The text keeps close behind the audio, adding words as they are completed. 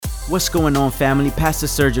What's going on, family? Pastor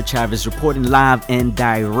Sergio Chavez reporting live and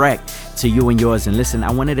direct to you and yours. And listen,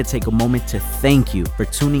 I wanted to take a moment to thank you for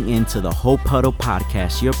tuning in to the Hope Huddle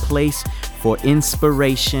podcast, your place for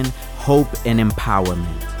inspiration, hope, and empowerment.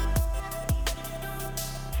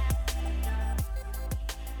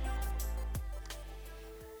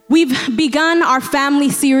 We've begun our family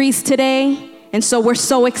series today, and so we're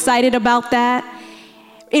so excited about that.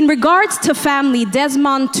 In regards to family,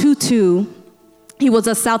 Desmond Tutu, he was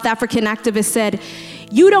a South African activist, said,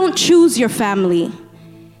 "You don't choose your family.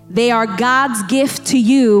 They are God's gift to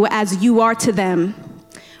you as you are to them."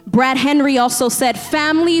 Brad Henry also said,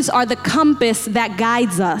 "Families are the compass that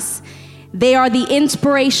guides us. They are the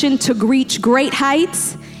inspiration to reach great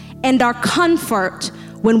heights and our comfort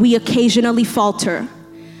when we occasionally falter."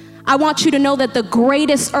 I want you to know that the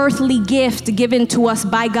greatest earthly gift given to us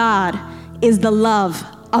by God is the love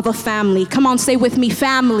of a family. Come on, say with me,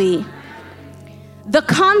 family. The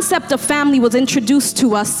concept of family was introduced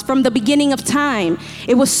to us from the beginning of time.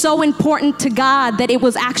 It was so important to God that it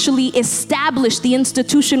was actually established. The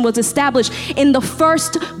institution was established in the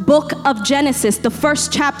first book of Genesis, the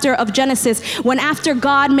first chapter of Genesis, when after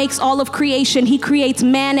God makes all of creation, he creates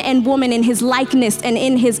man and woman in his likeness and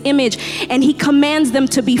in his image, and he commands them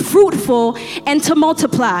to be fruitful and to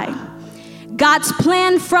multiply. God's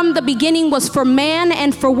plan from the beginning was for man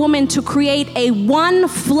and for woman to create a one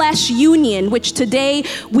flesh union, which today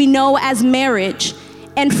we know as marriage,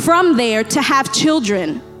 and from there to have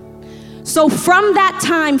children. So from that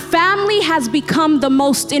time, family has become the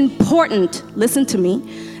most important, listen to me,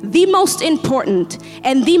 the most important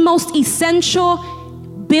and the most essential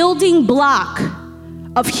building block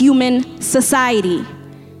of human society.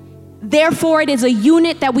 Therefore, it is a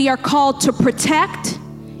unit that we are called to protect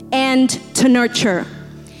and to nurture.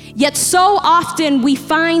 Yet so often we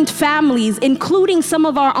find families, including some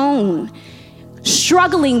of our own,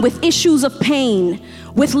 struggling with issues of pain,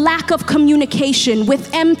 with lack of communication, with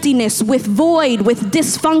emptiness, with void, with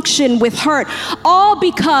dysfunction, with hurt, all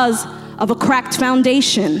because of a cracked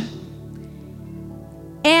foundation.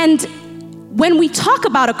 And when we talk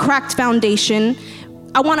about a cracked foundation,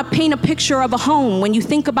 I want to paint a picture of a home. When you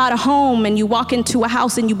think about a home and you walk into a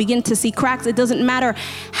house and you begin to see cracks, it doesn't matter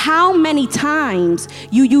how many times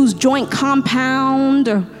you use joint compound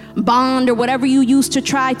or bond or whatever you use to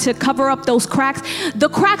try to cover up those cracks. The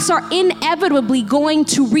cracks are inevitably going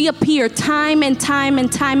to reappear time and time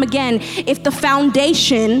and time again if the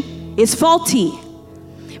foundation is faulty.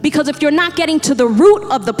 Because if you're not getting to the root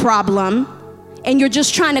of the problem, and you're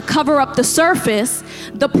just trying to cover up the surface,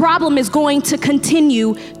 the problem is going to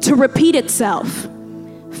continue to repeat itself.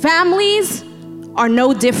 Families are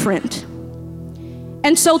no different.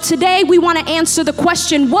 And so today we want to answer the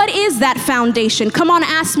question, what is that foundation? Come on,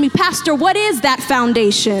 ask me, Pastor, what is that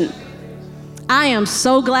foundation? I am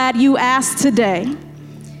so glad you asked today.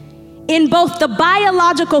 In both the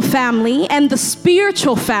biological family and the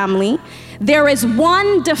spiritual family, there is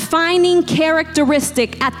one defining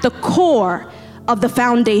characteristic at the core of the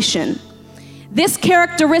foundation. This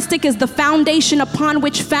characteristic is the foundation upon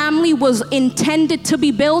which family was intended to be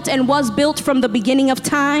built and was built from the beginning of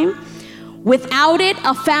time. Without it,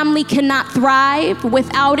 a family cannot thrive.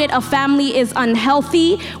 Without it, a family is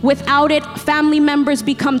unhealthy. Without it, family members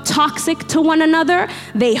become toxic to one another.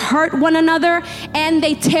 They hurt one another and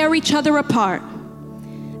they tear each other apart.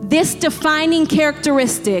 This defining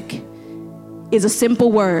characteristic is a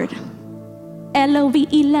simple word.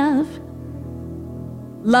 L-O-V-E, love.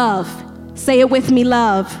 Love. Say it with me,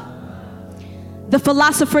 love. The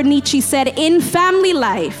philosopher Nietzsche said, in family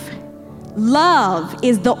life, love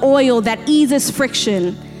is the oil that eases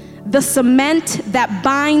friction, the cement that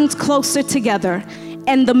binds closer together,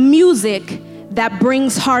 and the music that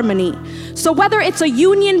brings harmony. So whether it's a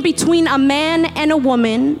union between a man and a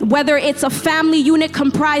woman, whether it's a family unit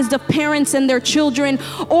comprised of parents and their children,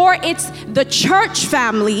 or it's the church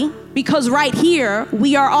family, because right here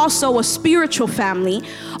we are also a spiritual family,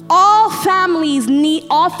 all families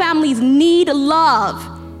need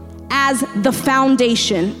love as the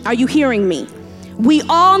foundation. Are you hearing me? We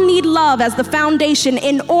all need love as the foundation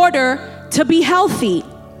in order to be healthy.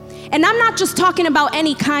 And I'm not just talking about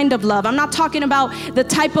any kind of love. I'm not talking about the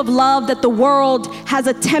type of love that the world has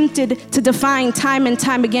attempted to define time and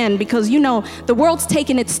time again, because you know the world's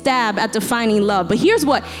taken its stab at defining love. But here's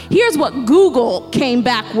what Google came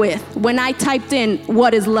back with when I typed in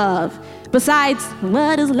what is love. Besides,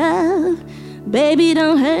 what is love? Baby,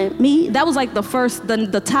 don't hurt me. That was like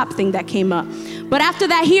the top thing that came up. But after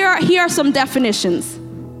that, here are some definitions.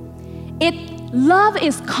 Love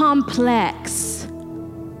is complex.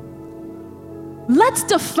 Let's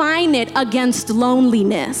define it against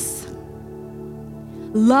loneliness.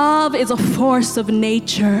 Love is a force of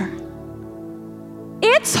nature.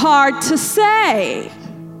 It's hard to say.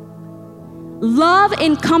 Love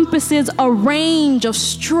encompasses a range of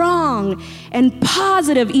strong and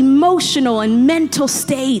positive emotional and mental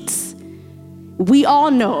states. We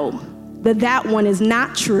all know that one is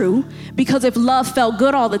not true, because if love felt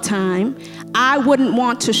good all the time, I wouldn't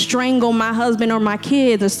want to strangle my husband or my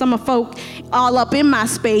kids or some of folk all up in my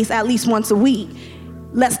space at least once a week.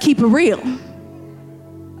 Let's keep it real,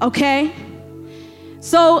 okay?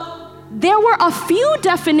 So there were a few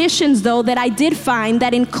definitions, though, that I did find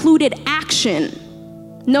that included action.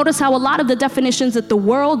 Notice how a lot of the definitions that the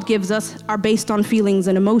world gives us are based on feelings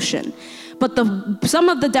and emotion. But some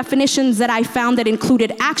of the definitions that I found that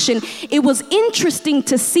included action, it was interesting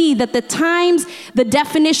to see that the times the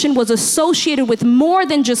definition was associated with more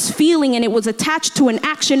than just feeling and it was attached to an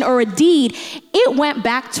action or a deed, it went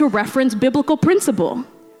back to reference biblical principle.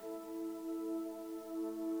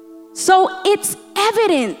 So it's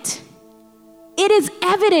evident. It is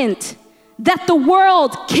evident that the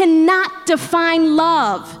world cannot define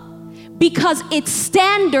love because its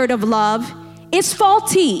standard of love is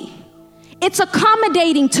faulty. It's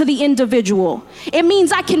accommodating to the individual. It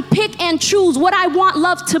means I can pick and choose what I want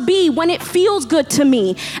love to be when it feels good to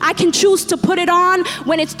me. I can choose to put it on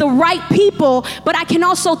when it's the right people, but I can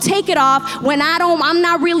also take it off when I'm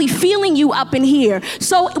not really feeling you up in here.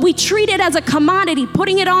 So we treat it as a commodity,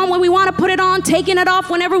 putting it on when we want to put it on, taking it off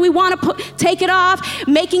whenever we want to take it off,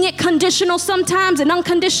 making it conditional sometimes and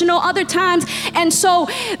unconditional other times. And so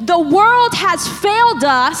the world has failed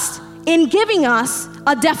us in giving us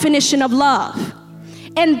a definition of love.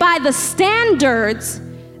 And by the standards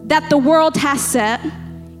that the world has set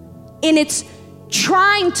in its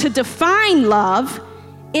trying to define love,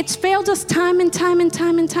 it's failed us time and time and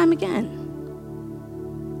time and time again.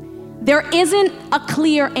 There isn't a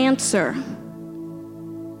clear answer.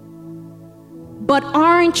 But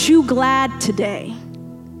aren't you glad today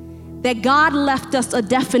that God left us a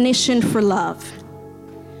definition for love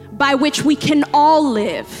by which we can all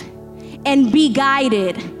live and be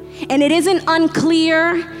guided? And it isn't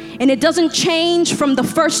unclear, and it doesn't change from the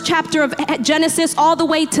first chapter of Genesis all the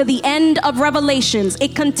way to the end of Revelations.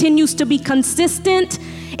 It continues to be consistent.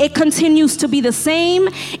 It continues to be the same.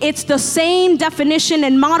 It's the same definition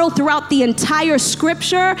and model throughout the entire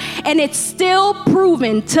scripture, and it's still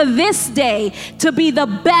proven to this day to be the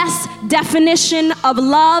best definition of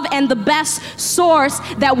love and the best source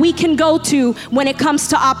that we can go to when it comes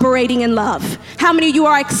to operating in love. How many of you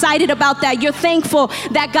are excited about that? You're thankful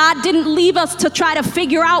that God didn't leave us to try to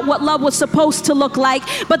figure out what love was supposed to look like,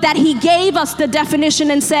 but that He gave us the definition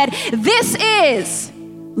and said, this is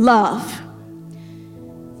love.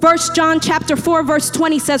 1 John chapter 4 verse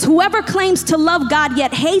 20 says, whoever claims to love God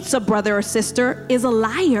yet hates a brother or sister is a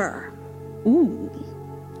liar. Ooh,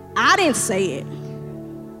 I didn't say it.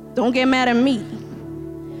 Don't get mad at me.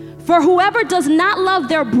 For whoever does not love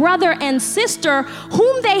their brother and sister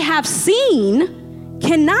whom they have seen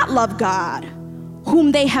cannot love God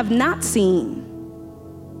whom they have not seen.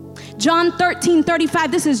 John 13:35,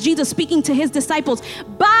 this is Jesus speaking to His disciples.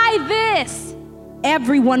 By this,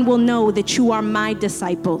 everyone will know that you are my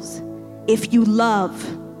disciples if you love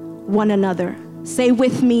one another. Say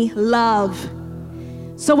with me, love.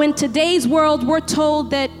 So in today's world, we're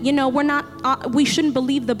told that, we shouldn't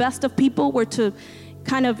believe the best of people. We're to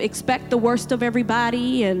kind of expect the worst of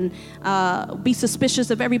everybody and be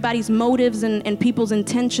suspicious of everybody's motives and people's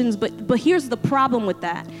intentions. But here's the problem with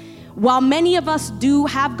that. While many of us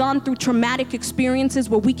have gone through traumatic experiences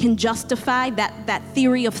where we can justify that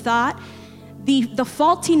theory of thought, the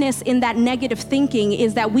faultiness in that negative thinking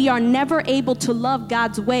is that we are never able to love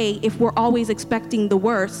God's way if we're always expecting the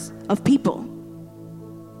worst of people.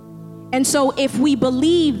 And so if we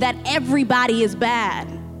believe that everybody is bad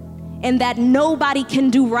and that nobody can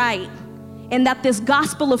do right and that this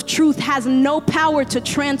gospel of truth has no power to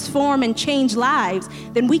transform and change lives,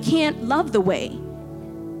 then we can't love the way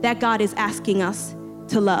that God is asking us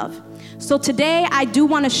to love. So today I do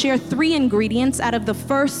want to share 3 ingredients out of the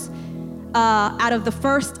first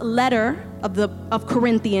letter of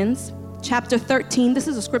Corinthians, chapter 13. This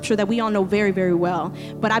is a scripture that we all know very, very well,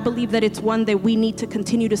 but I believe that it's one that we need to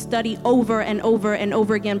continue to study over and over and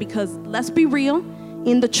over again, because let's be real,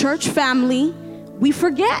 in the church family, we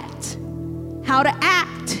forget how to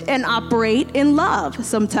act and operate in love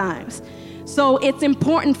sometimes. So it's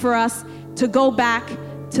important for us to go back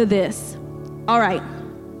to this. All right.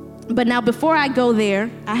 But now before I go there,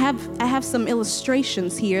 I have some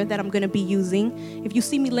illustrations here that I'm going to be using. If you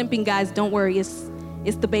see me limping, guys, don't worry. It's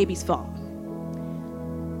the baby's fault.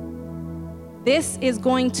 This is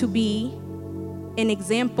going to be an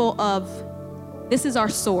example of This is our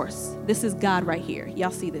source. This is God right here.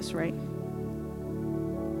 Y'all see this, right?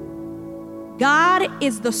 God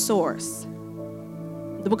is the source.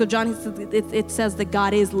 The book of John, it says that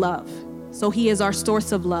God is love. So he is our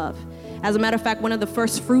source of love. As a matter of fact, one of the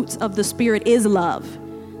first fruits of the Spirit is love.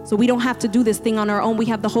 So we don't have to do this thing on our own. We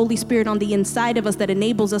have the Holy Spirit on the inside of us that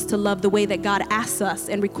enables us to love the way that God asks us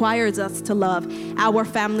and requires us to love our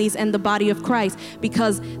families and the body of Christ.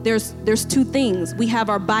 Because there's two things. We have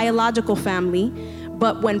our biological family,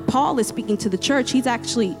 but when Paul is speaking to the church, he's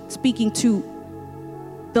actually speaking to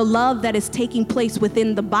the love that is taking place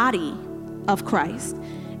within the body of Christ.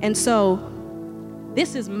 And so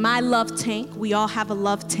this is my love tank. We all have a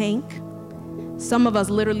love tank. Some of us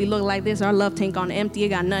literally look like this. Our love tank on empty. It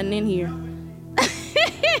got nothing in here.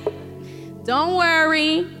 Don't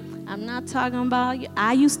worry. I'm not talking about you.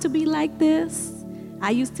 I used to be like this. I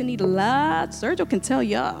used to need a lot. Sergio can tell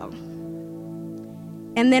y'all.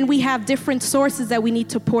 And then we have different sources that we need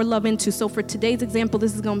to pour love into. So for today's example,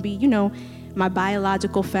 this is going to be, my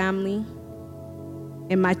biological family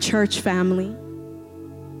and my church family.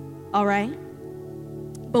 All right?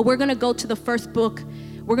 But we're going to go to the first book.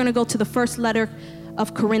 We're going to go to the first letter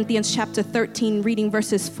of Corinthians chapter 13, reading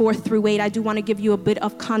verses 4 through 8. I do want to give you a bit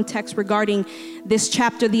of context regarding this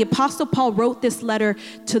chapter. The Apostle Paul wrote this letter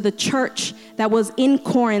to the church that was in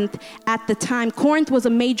Corinth at the time. Corinth was a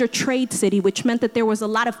major trade city, which meant that there was a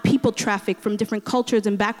lot of people traffic from different cultures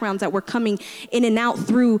and backgrounds that were coming in and out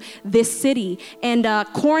through this city. And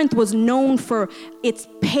Corinth was known for its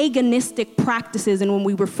paganistic practices. And when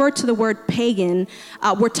we refer to the word pagan,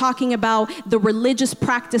 we're talking about the religious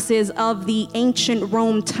practices of the ancient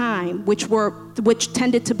Rome time, which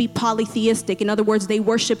tended to be polytheistic. In other words, they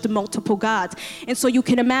worshiped multiple gods. And so you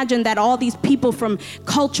can imagine that all these people from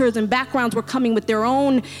cultures and backgrounds were coming with their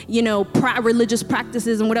own, religious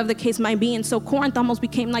practices and whatever the case might be. And so Corinth almost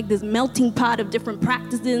became like this melting pot of different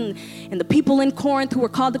practices. And the people in Corinth who were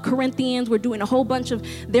called the Corinthians were doing a whole bunch of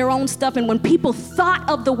their own stuff. And when people thought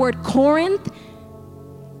of the word Corinth,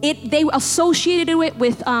 they associated it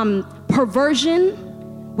with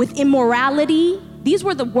perversion, with immorality. These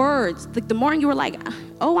were the words. The morning you were like,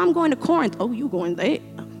 oh, I'm going to Corinth. Oh, you going there?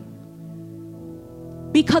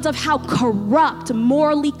 Because of how corrupt,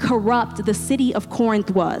 morally corrupt the city of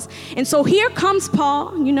Corinth was. And so here comes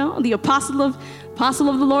Paul, the apostle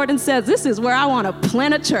of the Lord, and says, this is where I want to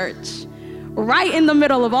plant a church. Right in the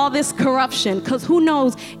middle of all this corruption, because who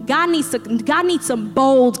knows, God needs some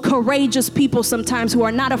bold, courageous people sometimes who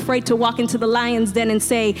are not afraid to walk into the lion's den and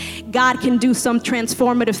say, God can do some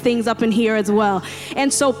transformative things up in here as well.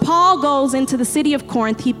 And so Paul goes into the city of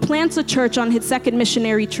Corinth. He plants a church on his second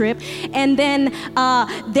missionary trip. And then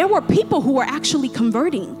there were people who were actually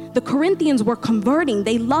converting. The Corinthians were converting.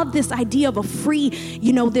 They loved this idea of a free,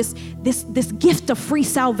 this gift of free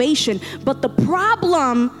salvation. But the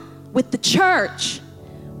problem with the church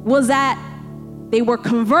was that they were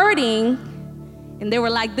converting and they were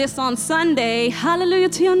like this on Sunday, hallelujah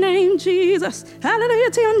to your name, Jesus, hallelujah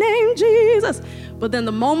to your name, Jesus. But then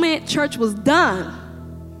the moment church was done,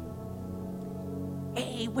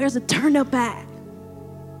 hey, where's the turn up at?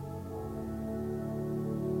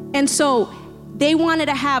 And so they wanted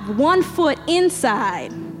to have one foot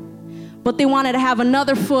inside, but they wanted to have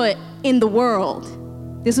another foot in the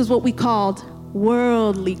world. This is what we called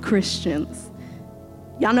worldly Christians.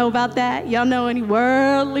 Y'all know about that? Y'all know any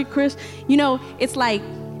worldly Christians? It's like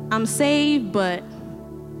I'm saved, but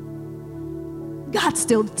God's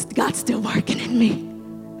still working in me.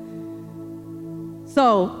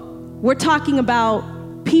 So we're talking about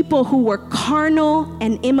people who were carnal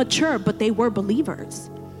and immature, but they were believers.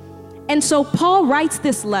 And so Paul writes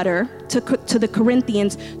this letter to the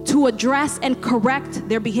Corinthians to address and correct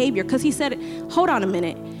their behavior, because he said, hold on a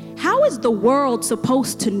minute. How is the world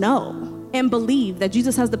supposed to know and believe that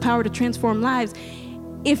Jesus has the power to transform lives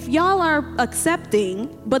if y'all are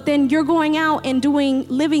accepting, but then you're going out and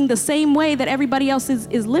living the same way that everybody else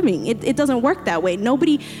is living? It doesn't work that way.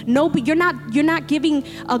 Nobody, you're not giving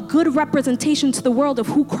a good representation to the world of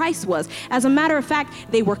who Christ was. As a matter of fact,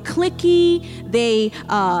 they were cliquey. They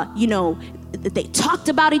talked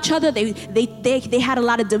about each other. They had a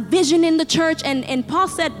lot of division in the church. And Paul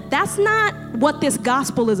said, that's not what this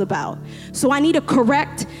gospel is about. So I need to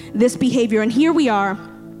correct this behavior. And here we are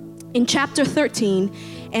in chapter 13,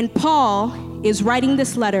 and Paul is writing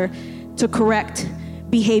this letter to correct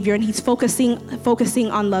behavior, and he's focusing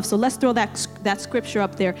on love. So let's throw that scripture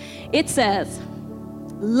up there. It says,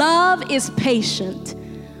 love is patient,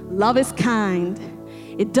 love is kind.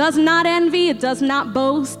 It does not envy, it does not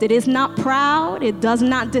boast, it is not proud, it does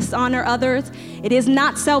not dishonor others, it is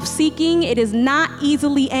not self-seeking, it is not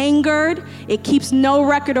easily angered, it keeps no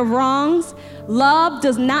record of wrongs. Love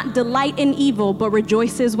does not delight in evil, but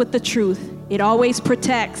rejoices with the truth. It always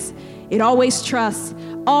protects, it always trusts,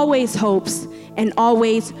 always hopes, and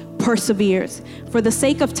always perseveres. For the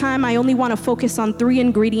sake of time, I only want to focus on 3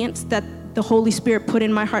 ingredients that the Holy Spirit put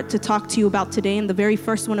in my heart to talk to you about today. And the very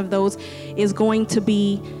first one of those is going to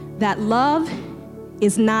be that love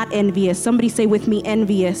is not envious. Somebody say with me,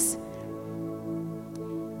 envious.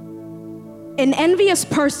 An envious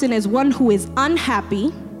person is one who is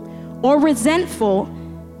unhappy or resentful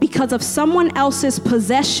because of someone else's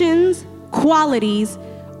possessions, qualities,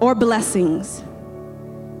 or blessings.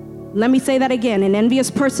 Let me say that again. An envious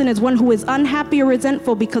person is one who is unhappy or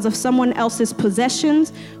resentful because of someone else's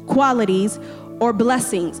possessions, qualities, or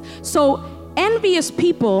blessings. So envious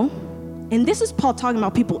people, and this is Paul talking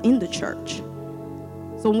about people in the church.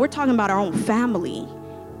 So when we're talking about our own family,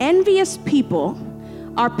 envious people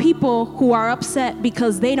are people who are upset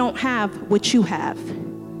because they don't have what you have.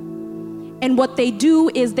 And what they do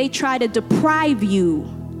is they try to deprive you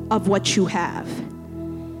of what you have.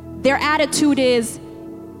 Their attitude is,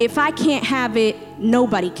 if I can't have it,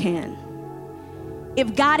 nobody can.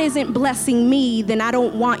 If God isn't blessing me, then I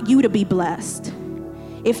don't want you to be blessed.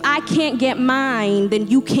 If I can't get mine, then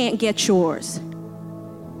you can't get yours.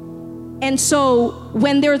 And so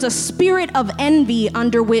when there's a spirit of envy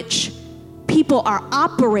under which people are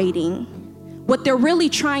operating, what they're really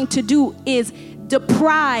trying to do is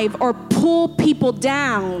deprive or pull people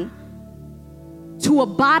down to a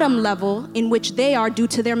bottom level in which they are due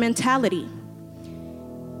to their mentality.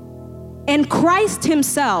 And Christ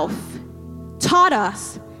himself taught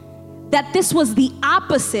us that this was the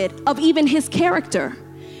opposite of even his character.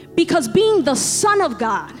 Because being the Son of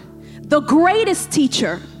God, the greatest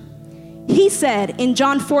teacher, he said in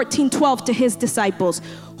John 14:12 to his disciples,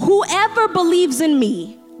 whoever believes in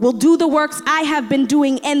me will do the works I have been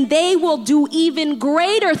doing, and they will do even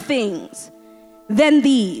greater things than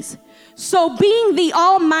these. So being the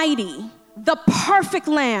Almighty, the perfect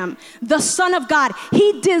Lamb, the Son of God,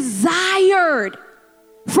 he desired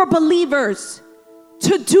for believers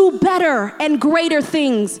to do better and greater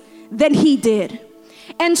things than he did.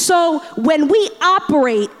 And so when we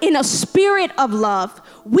operate in a spirit of love,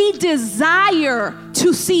 we desire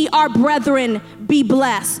to see our brethren be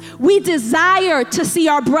blessed. We desire to see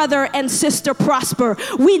our brother and sister prosper.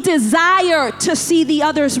 We desire to see the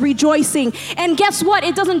others rejoicing. And guess what?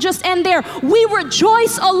 It doesn't just end there. We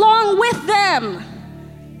rejoice along with them.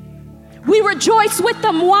 We rejoice with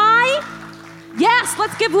them. Why? Yes,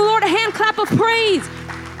 let's give the Lord a hand clap of praise.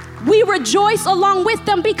 We rejoice along with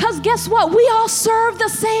them because guess what? We all serve the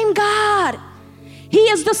same God. He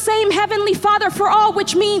is the same Heavenly Father for all,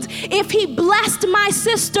 which means if he blessed my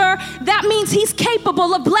sister, that means he's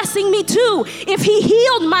capable of blessing me too. If he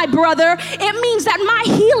healed my brother, it means that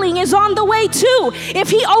my healing is on the way too. If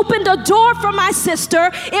he opened a door for my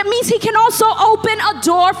sister, it means he can also open a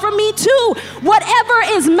door for me too. Whatever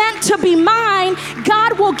is meant to be mine,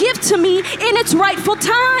 God will give to me in its rightful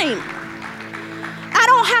time. I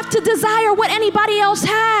don't have to desire what anybody else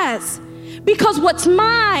has because what's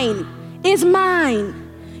mine is mine.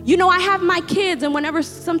 You know, I have my kids, and whenever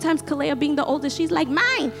sometimes Kalea, being the oldest, she's like,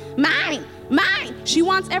 mine, mine, mine. She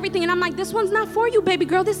wants everything, and I'm like, this one's not for you, baby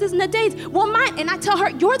girl. This is Nadee's. Well, mine. And I tell her,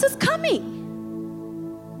 yours is coming.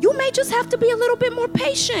 You may just have to be a little bit more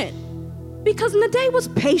patient because Nadee was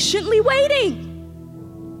patiently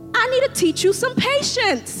waiting. I need to teach you some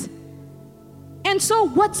patience. And so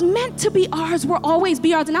what's meant to be ours will always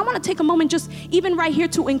be ours. And I want to take a moment just even right here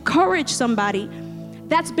to encourage somebody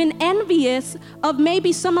that's been envious of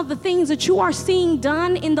maybe some of the things that you are seeing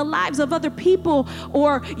done in the lives of other people,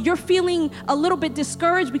 or you're feeling a little bit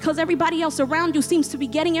discouraged because everybody else around you seems to be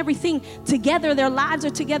getting everything together, their lives are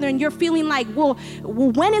together, and you're feeling like, well,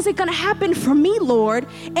 when is it going to happen for me, Lord?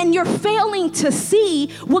 And you're failing to see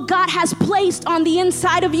what God has placed on the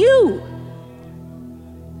inside of you.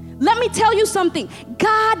 Let me tell you something.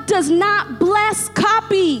 God does not bless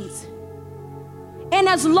copies. And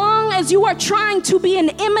as long as you are trying to be an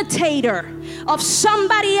imitator of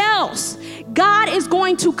somebody else, God is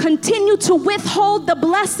going to continue to withhold the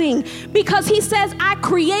blessing because he says, I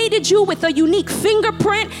created you with a unique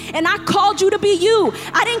fingerprint and I called you to be you.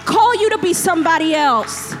 I didn't call you to be somebody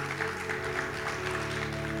else.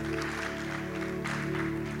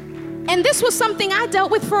 And this was something I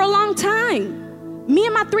dealt with for a long time. Me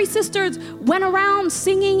and my 3 sisters went around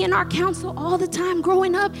singing in our council all the time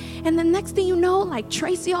growing up. And the next thing you know, like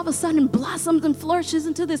Tracy all of a sudden blossoms and flourishes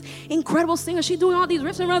into this incredible singer. She's doing all these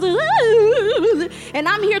riffs and runs. And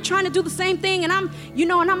I'm here trying to do the same thing. And I'm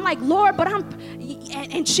like, Lord, but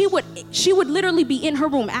and she would literally be in her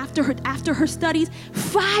room after her studies,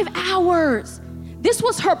 5 hours. This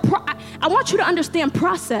was her, I want you to understand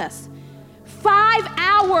process. 5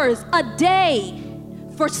 hours a day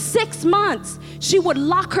for 6 months. She would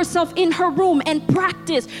lock herself in her room and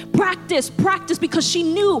practice because she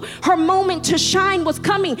knew her moment to shine was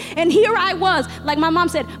coming. And here I was, like my mom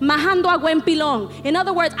said, majando agua en pilón. In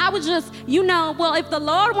other words, I was just, well, if the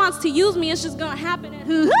Lord wants to use me, it's just gonna happen.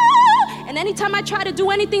 And anytime I tried to do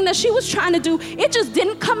anything that she was trying to do, it just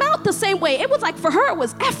didn't come out the same way. It was like, for her, it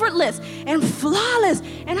was effortless and flawless.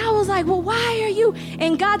 And I was like, well, why are you?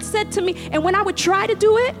 And God said to me, and when I would try to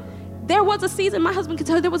do it, there was a season, my husband could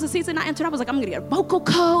tell you, there was a season I entered, I was like, I'm gonna get a vocal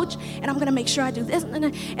coach, and I'm gonna make sure I do this,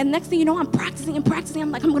 and next thing you know, I'm practicing,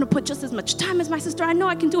 I'm like, I'm gonna put just as much time as my sister, I know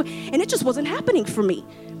I can do it, and it just wasn't happening for me.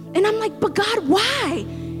 And I'm like, but God, why?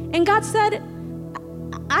 And God said,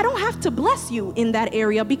 I don't have to bless you in that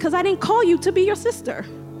area because I didn't call you to be your sister.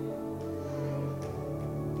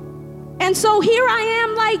 And so here I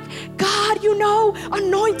am like, God,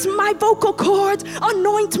 anoint my vocal cords,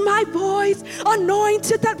 anoint my voice,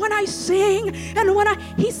 anoint it that when I sing and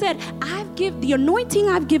he said, the anointing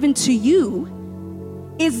I've given to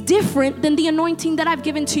you is different than the anointing that I've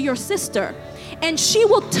given to your sister. And she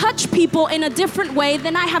will touch people in a different way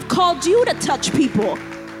than I have called you to touch people.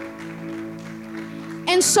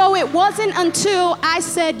 And so it wasn't until I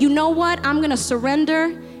said, you know what, I'm gonna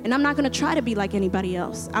surrender. And I'm not going to try to be like anybody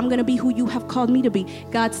else. I'm going to be who you have called me to be.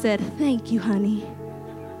 God said, thank you, honey.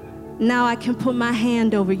 Now I can put my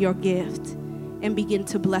hand over your gift and begin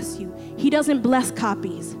to bless you. He doesn't bless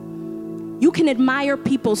copies. You can admire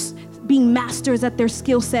people being masters at their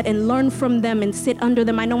skill set and learn from them and sit under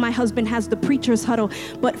them. I know my husband has the preacher's huddle,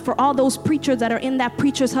 but for all those preachers that are in that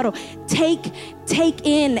preacher's huddle, take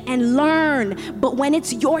in and learn. But when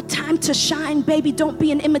it's your time to shine, baby, don't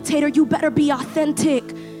be an imitator. You better be authentic.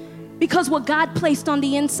 Because what God placed on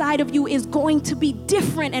the inside of you is going to be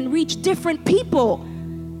different and reach different people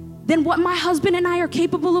than what my husband and I are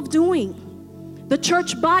capable of doing. The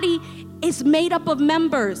church body is made up of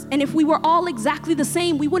members, and if we were all exactly the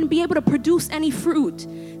same, we wouldn't be able to produce any fruit.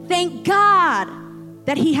 Thank God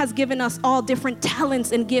that He has given us all different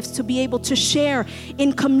talents and gifts to be able to share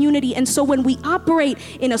in community. And so when we operate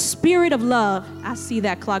in a spirit of love, I see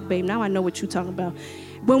that clock, babe, now I know what you're talking about.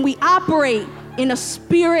 When we operate in a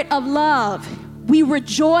spirit of love, we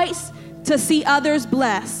rejoice to see others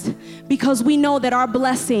blessed because we know that our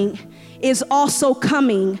blessing is also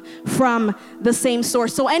coming from the same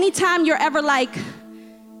source. So anytime you're ever like,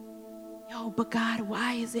 yo, but God,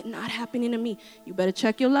 why is it not happening to me? You better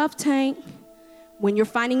check your love tank. When you're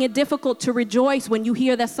finding it difficult to rejoice, when you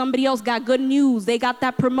hear that somebody else got good news, they got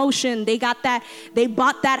that promotion, they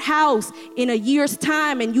bought that house in a year's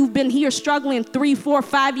time, and you've been here struggling 3, 4,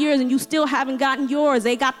 5 years and you still haven't gotten yours.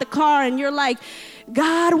 They got the car and you're like,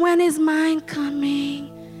 God, when is mine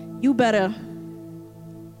coming? You better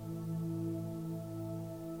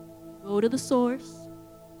go to the source.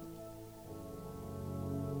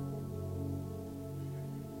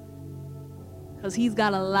 Because He's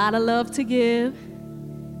got a lot of love to give,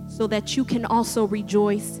 so that you can also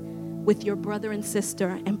rejoice with your brother and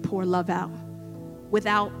sister and pour love out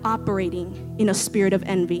without operating in a spirit of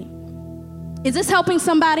envy. Is this helping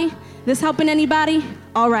somebody? This helping anybody?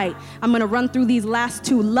 All right, I'm gonna run through these last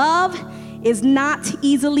 2. Love is not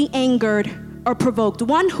easily angered or provoked.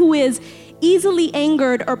 One who is easily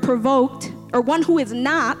angered or provoked, or one who is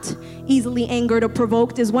not easily angered or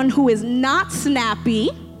provoked, is one who is not snappy,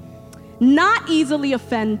 not easily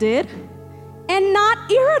offended, and not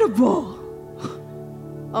irritable.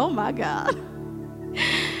 Oh my God.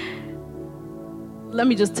 Let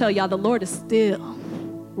me just tell y'all, the Lord is still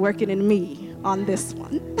working in me on this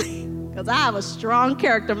one. Because I have a strong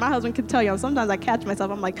character. My husband can tell you, sometimes I catch myself,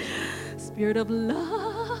 I'm like, Spirit of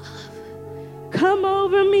love, come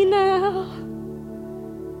over me now.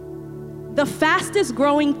 The fastest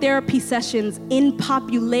growing therapy sessions in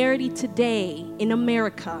popularity today in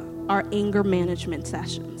America are anger management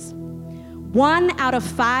sessions. 1 out of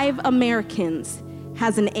 5 Americans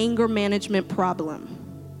has an anger management problem.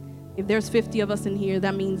 If there's 50 of us in here,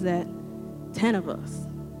 that means that 10 of us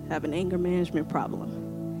have an anger management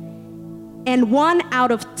problem. And 1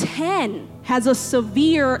 out of 10 has a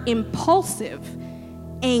severe impulsive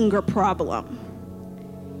anger problem.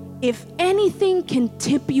 If anything can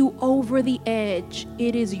tip you over the edge,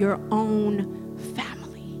 it is your own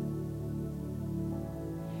family.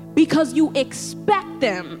 because you expect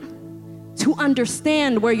them to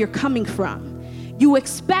understand where you're coming from. You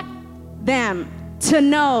expect them to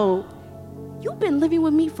know, you've been living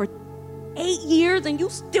with me for 8 years and you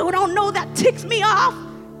still don't know that ticks me off.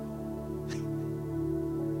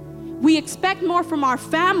 We expect more from our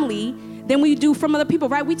family than we do from other people,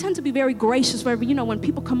 right? We tend to be very gracious wherever, when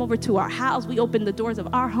people come over to our house, we open the doors of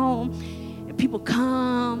our home and people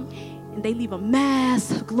come and they leave a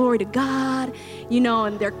mess, glory to God,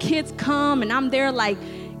 and their kids come and I'm there like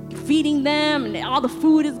feeding them and all the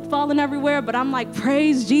food is falling everywhere, but I'm like,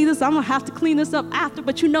 praise Jesus, I'm gonna have to clean this up after,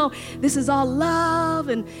 but this is all love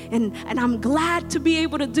and I'm glad to be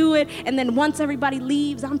able to do it. And then once everybody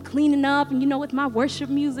leaves, I'm cleaning up and with my worship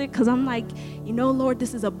music, because I'm like, Lord,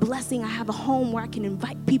 this is a blessing. I have a home where I can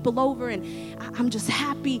invite people over and I'm just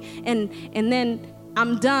happy. And then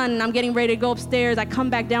I'm done and I'm getting ready to go upstairs. I come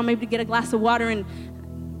back down maybe to get a glass of water and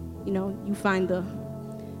you find the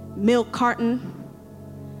milk carton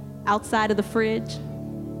outside of the fridge.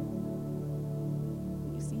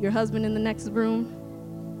 You see your husband in the next room.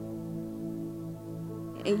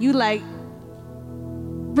 And you like,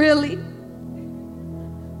 really?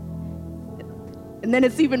 And then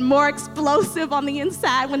it's even more explosive on the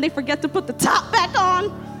inside when they forget to put the top back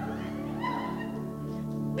on.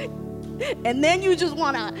 And then you just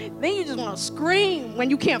wanna scream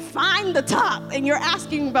when you can't find the top and you're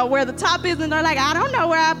asking about where the top is and they're like, I don't know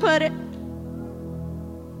where I put it.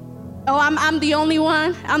 Oh, I'm the only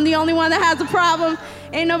one. I'm the only one that has a problem.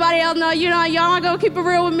 Ain't nobody else know. Y'all aren't gonna keep it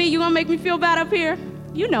real with me. You gonna make me feel bad up here.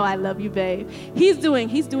 I love you, babe. He's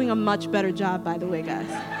doing a much better job, by the way, guys.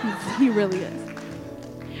 He really is.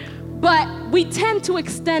 But we tend to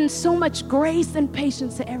extend so much grace and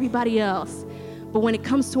patience to everybody else. But when it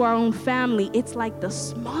comes to our own family, it's like the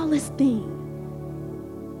smallest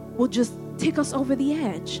thing will just tick us over the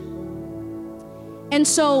edge. And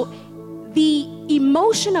so the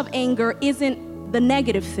emotion of anger isn't the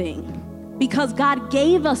negative thing, because God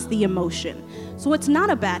gave us the emotion. So it's not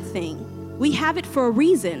a bad thing. We have it for a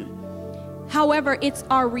reason. However, it's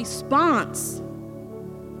our response.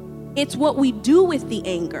 It's what we do with the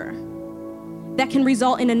anger that can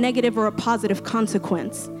result in a negative or a positive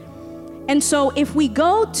consequence. And so if we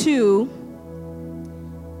go to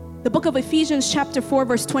the book of Ephesians chapter 4,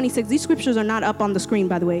 verse 26, these scriptures are not up on the screen,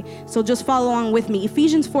 by the way, so just follow along with me.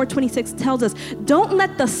 Ephesians 4:26 tells us, don't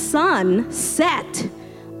let the sun set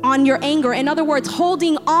on your anger. In other words,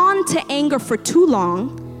 holding on to anger for too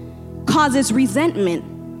long causes resentment.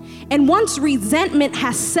 And once resentment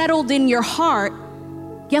has settled in your heart,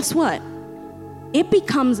 guess what? It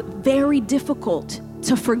becomes very difficult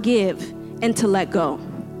to forgive and to let go.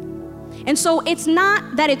 And so it's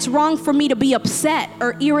not that it's wrong for me to be upset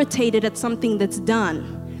or irritated at something that's done.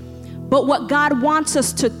 But what God wants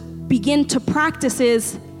us to begin to practice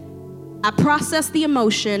is, I process the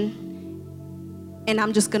emotion and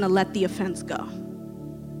I'm just gonna let the offense go.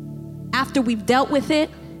 After we've dealt with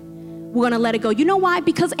it, we're gonna let it go. You know why?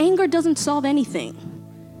 Because anger doesn't solve anything.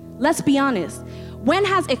 Let's be honest. When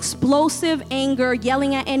has explosive anger,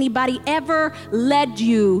 yelling at anybody, ever led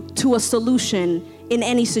you to a solution in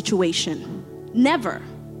any situation? Never.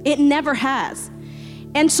 It never has.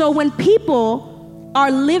 And so when people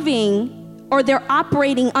are living or they're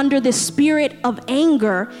operating under this spirit of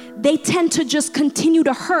anger, they tend to just continue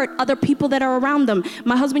to hurt other people that are around them.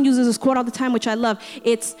 My husband uses this quote all the time, which I love.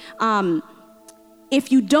 It's,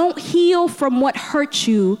 if you don't heal from what hurt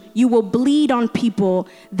you, you will bleed on people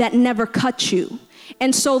that never cut you.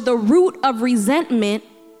 And so the root of resentment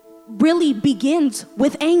really begins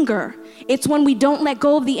with anger. It's when we don't let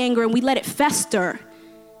go of the anger and we let it fester.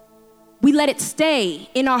 We let it stay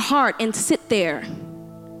in our heart and sit there.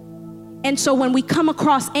 And so when we come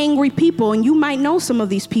across angry people, and you might know some of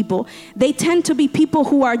these people, they tend to be people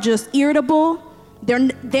who are just irritable.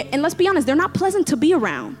 And let's be honest, they're not pleasant to be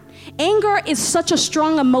around. Anger is such a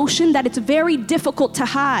strong emotion that it's very difficult to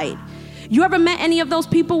hide. You ever met any of those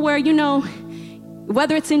people where,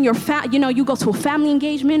 whether it's in your you go to a family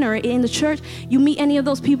engagement or in the church, you meet any of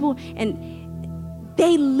those people and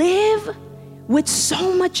they live with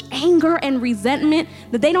so much anger and resentment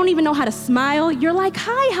that they don't even know how to smile. You're like,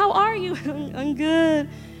 hi, how are you? I'm good.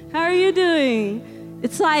 How are you doing?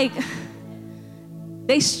 It's like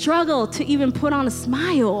they struggle to even put on a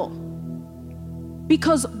smile.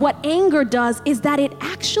 Because what anger does is that it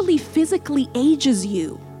actually physically ages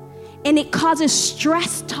you, and it causes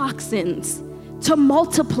stress toxins to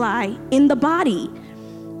multiply in the body.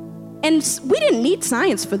 And we didn't need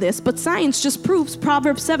science for this, but science just proves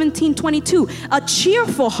Proverbs 17:22. A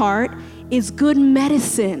cheerful heart is good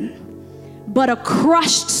medicine, but a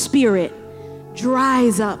crushed spirit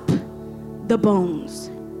dries up the bones.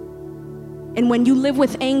 And when you live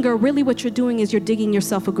with anger, really what you're doing is you're digging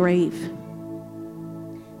yourself a grave.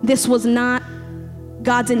 This was not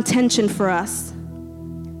God's intention for us.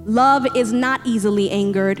 Love is not easily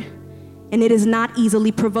angered, and it is not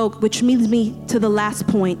easily provoked, which leads me to the last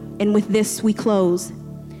point, and with this we close.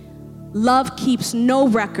 Love keeps no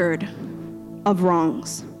record of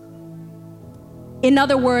wrongs. In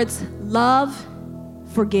other words, love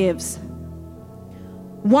forgives.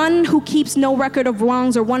 One who keeps no record of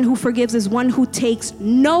wrongs, or one who forgives, is one who takes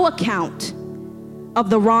no account of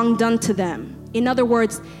the wrong done to them. In other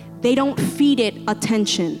words, they don't feed it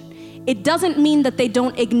attention. It doesn't mean that they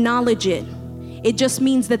don't acknowledge it. It just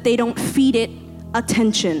means that they don't feed it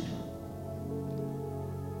attention.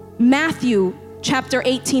 Matthew chapter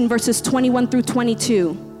 18, verses 21 through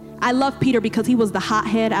 22. I love Peter because he was the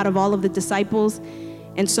hothead out of all of the disciples.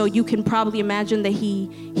 And so you can probably imagine that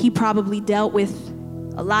he probably dealt with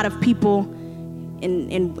a lot of people.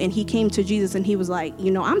 And he came to Jesus and he was like,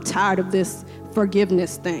 I'm tired of this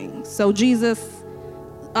forgiveness thing. So Jesus,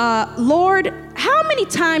 Lord, how many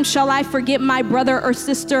times shall I forgive my brother or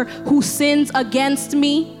sister who sins against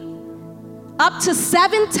me? Up to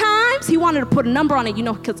 7 times? He wanted to put a number on it,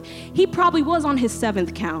 because he probably was on his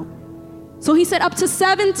 7th count. So he said up to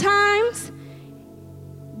 7 times.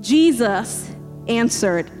 Jesus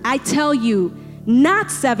answered, I tell you,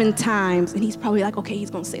 not 7 times. And he's probably like, okay, he's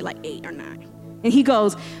going to say like 8 or 9. And he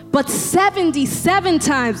goes, but 77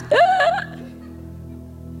 times.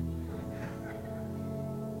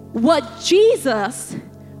 What Jesus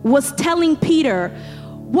was telling Peter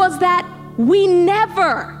was that we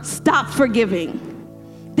never stop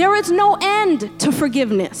forgiving. There is no end to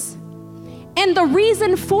forgiveness. And the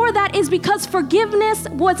reason for that is because forgiveness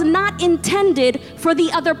was not intended for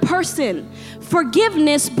the other person.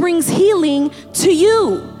 Forgiveness brings healing to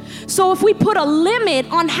you. So if we put a limit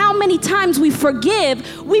on how many times we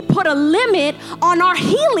forgive, we put a limit on our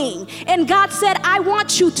healing. And God said, I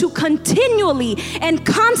want you to continually and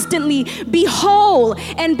constantly be whole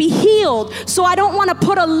and be healed. So I don't want to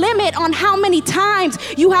put a limit on how many times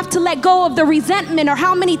you have to let go of the resentment, or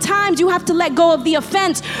how many times you have to let go of the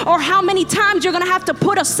offense, or how many times you're going to have to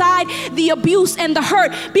put aside the abuse and the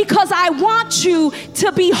hurt, because I want you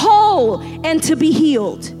to be whole and to be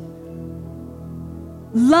healed.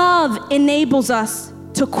 Love enables us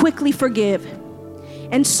to quickly forgive.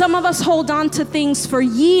 And some of us hold on to things for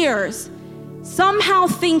years, somehow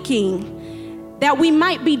thinking that we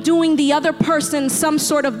might be doing the other person some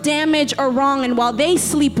sort of damage or wrong. And while they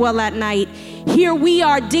sleep well at night, here we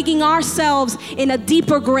are digging ourselves in a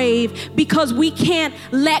deeper grave because we can't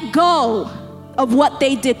let go of what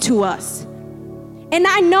they did to us. And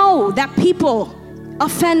I know that people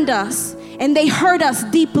offend us, and they hurt us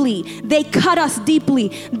deeply. They cut us deeply.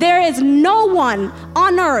 There is no one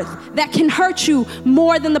on earth that can hurt you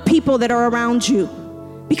more than the people that are around you,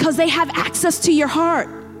 because they have access to your heart.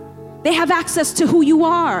 They have access to who you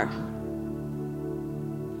are.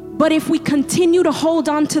 But if we continue to hold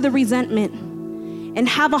on to the resentment and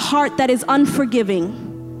have a heart that is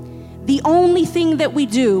unforgiving, the only thing that we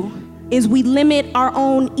do is we limit our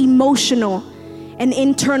own emotional and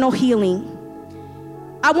internal healing.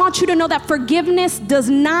 I want you to know that forgiveness does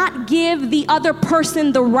not give the other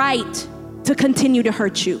person the right to continue to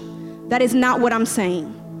hurt you. That is not what I'm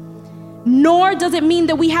saying. Nor does it mean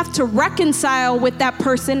that we have to reconcile with that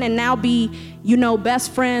person and now be,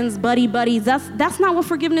 best friends, buddies. That's not what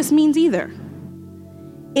forgiveness means either.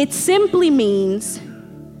 It simply means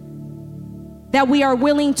that we are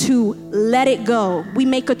willing to let it go. We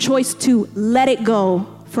make a choice to let it go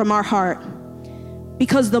from our heart.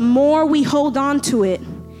 Because the more we hold on to it,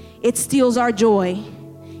 it steals our joy,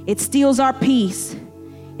 it steals our peace,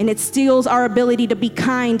 and it steals our ability to be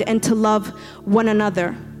kind and to love one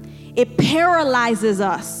another. It paralyzes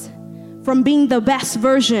us from being the best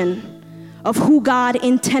version of who God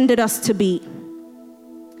intended us to be.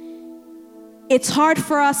 It's hard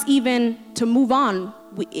for us even to move on.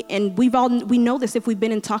 We know this if we've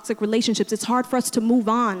been in toxic relationships. It's hard for us to move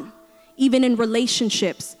on, even in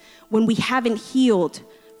relationships, when we haven't healed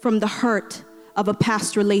from the hurt of a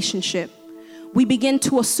past relationship. We begin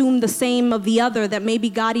to assume the same of the other that maybe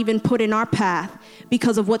God even put in our path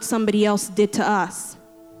because of what somebody else did to us.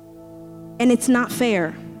 And it's not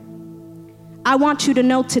fair. I want you to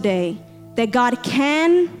know today that God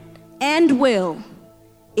can and will,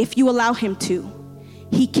 if you allow him to.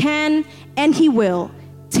 He can and he will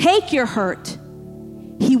take your hurt.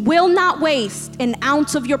 He will not waste an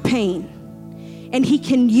ounce of your pain. And he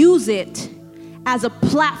can use it as a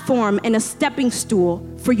platform and a stepping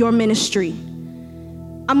stool for your ministry.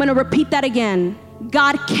 I'm going to repeat that again.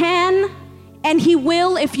 God can and he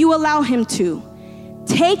will, if you allow him to,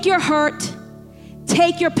 take your hurt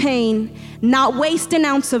Take your pain, not waste an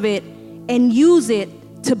ounce of it, and use it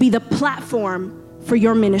to be the platform for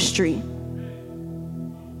your ministry.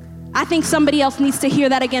 I think somebody else needs to hear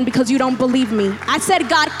that again because you don't believe me. I said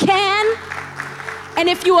God can, and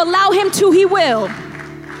if you allow him to, he will.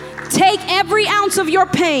 Take every ounce of your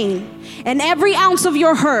pain and every ounce of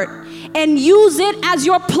your hurt and use it as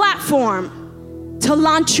your platform to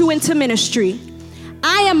launch you into ministry.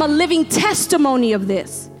 I am a living testimony of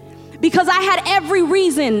this because I had every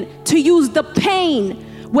reason to use the pain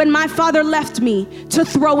when my father left me to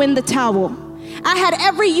throw in the towel. I had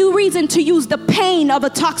every reason to use the pain of a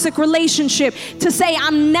toxic relationship to say,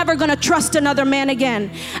 I'm never gonna trust another man again.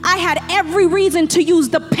 I had every reason to use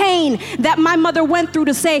the pain that my mother went through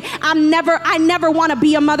to say, I never wanna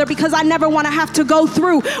be a mother because I never wanna have to go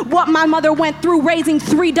through what my mother went through raising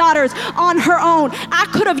 3 daughters on her own. I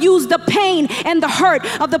could have used the pain and the hurt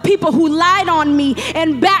of the people who lied on me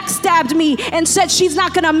and backstabbed me and said she's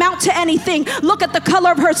not gonna amount to anything. Look at the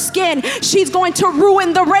color of her skin. She's going to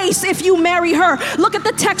ruin the race if you marry her. Look at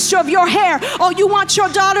the texture of your hair. Oh, you want your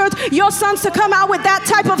daughters, your sons to come out with that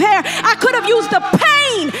type of hair? I could have used the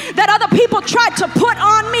pain that other people tried to put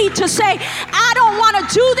on me to say, I don't want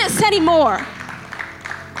to do this anymore.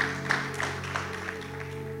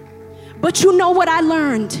 But you know what I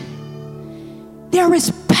learned? There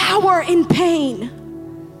is power in pain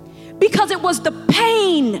because it was the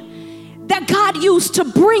pain that God used to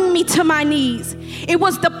bring me to my knees. It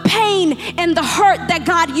was the pain and the hurt that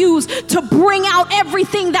God used to bring out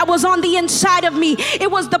everything that was on the inside of me. It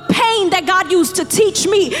was the pain that God used to teach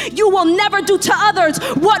me, you will never do to others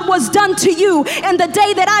what was done to you. And the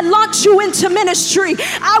day that I launch you into ministry,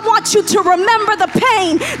 I want you to remember the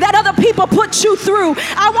pain that other people put you through.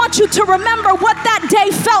 I want you to remember what that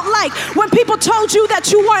day felt like when people told you that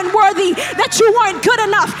you weren't worthy, that you weren't good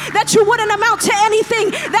enough, that you wouldn't amount to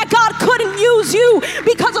anything, that God couldn't use you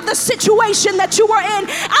because of the situation that you were in.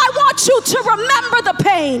 I want you to remember the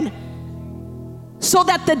pain so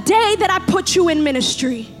that the day that I put you in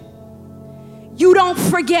ministry, you don't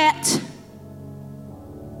forget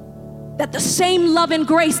that the same love and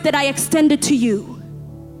grace that I extended to you,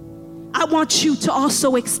 I want you to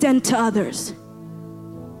also extend to others.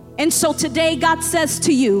 And so today God says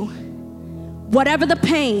to you, whatever the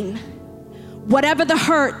pain, whatever the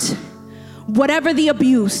hurt, whatever the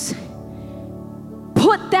abuse,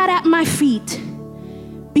 put that at my feet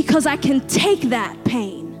because I can take that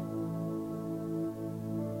pain.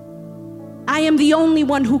 I am the only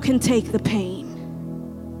one who can take the pain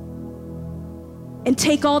and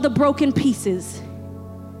take all the broken pieces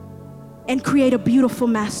and create a beautiful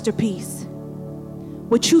masterpiece.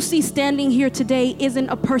 What you see standing here today isn't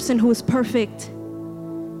a person who is perfect.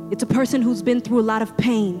 It's a person who's been through a lot of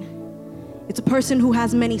pain. It's a person who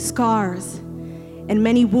has many scars and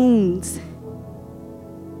many wounds.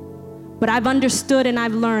 But I've understood and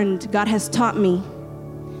I've learned, God has taught me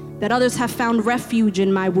that others have found refuge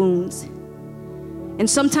in my wounds. And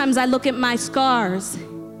sometimes I look at my scars,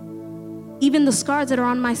 even the scars that are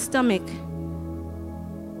on my stomach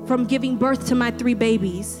from giving birth to my 3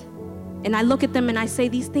 babies, and I look at them and I say,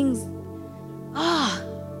 these things,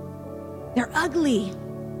 they're ugly.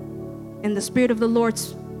 And the Spirit of the Lord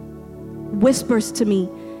whispers to me,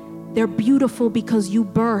 they're beautiful because you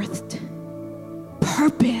birthed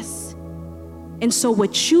purpose. And so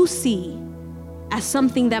what you see as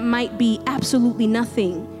something that might be absolutely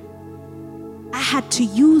nothing, I had to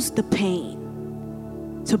use the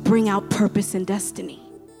pain to bring out purpose and destiny.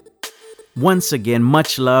 Once again,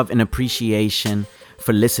 much love and appreciation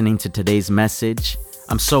for listening to today's message.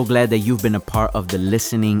 I'm so glad that you've been a part of the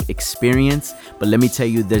listening experience, but let me tell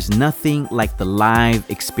you, there's nothing like the live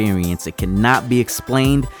experience. It cannot be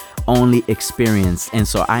explained, only experienced. And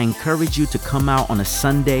so I encourage you to come out on a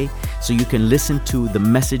Sunday so you can listen to the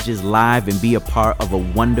messages live and be a part of a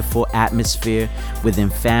wonderful atmosphere within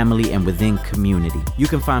family and within community. You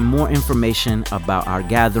can find more information about our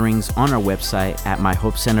gatherings on our website at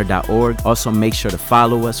myhopecenter.org. Also, make sure to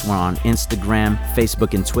follow us. We're on Instagram,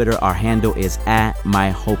 Facebook, and Twitter. Our handle is at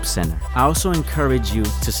myhopecenter. I also encourage you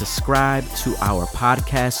to subscribe to our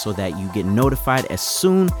podcast so that you get notified as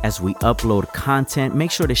soon as we upload content.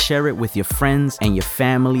 Make sure to share it with your friends and your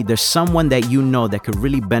family. There's someone that you know that could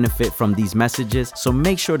really benefit from these messages. So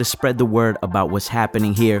make sure to spread the word about what's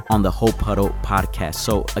happening here on the Hope Huddle podcast.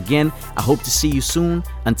 So again, I hope to see you soon.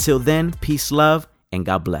 Until then, peace, love, and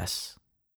God bless.